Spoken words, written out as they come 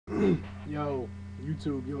Yo,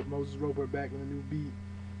 YouTube, yo, Moses Roper back with a new beat.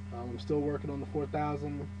 I'm still working on the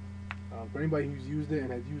 4000. For anybody who's used it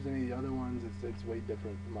and has used any of the other ones, it's way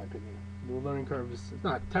different in my opinion. The learning curve is it's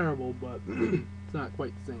not terrible, but it's not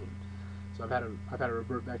quite the same. So I've had to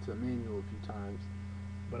revert back to the manual a few times,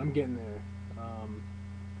 but I'm getting there.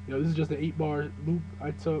 This is just an 8-bar loop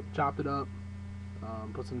I took, chopped it up,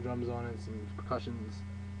 put some drums on it, some percussions.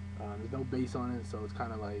 There's no bass on it, so it's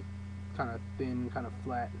kind of thin, kind of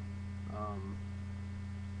flat.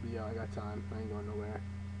 But yeah, I got time. I ain't going nowhere.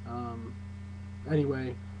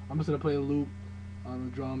 Anyway, I'm just gonna play a loop on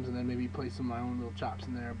the drums and then maybe play some of my own little chops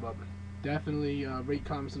in there. But definitely rate,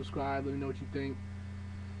 comment, subscribe. Let me know what you think.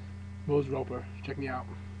 Moses Roper, check me out.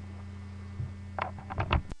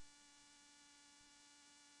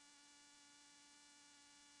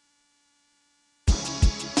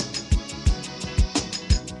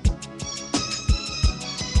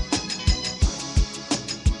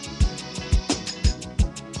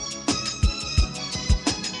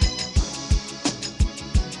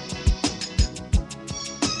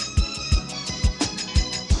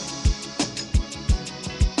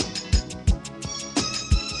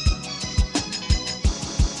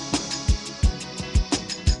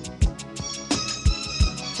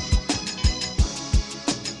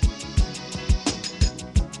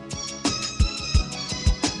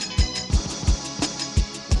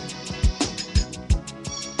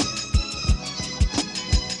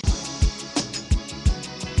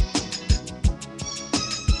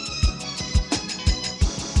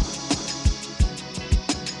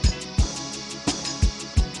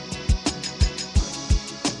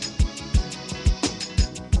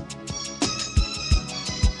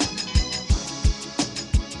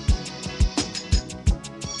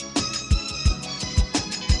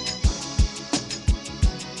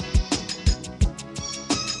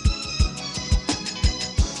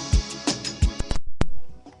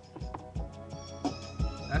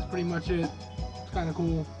 That's pretty much it. It's kind of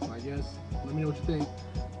cool, I guess. Let me know what you think.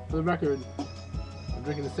 For the record, I'm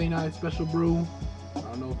drinking the St. Ides Special Brew. I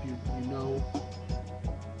don't know if you know.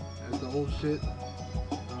 That's the old shit.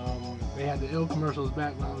 They had the ill commercials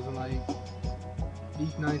back when I was in like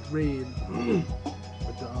 8th, 9th grade.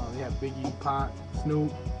 But they have Biggie, Pac,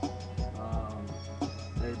 Snoop,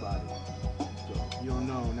 everybody. So if you don't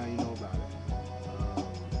know, now you know about it.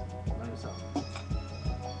 Learn something.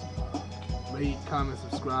 Rate, comment,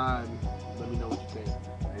 subscribe. Let me know what you think.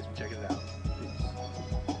 Thanks for checking it out.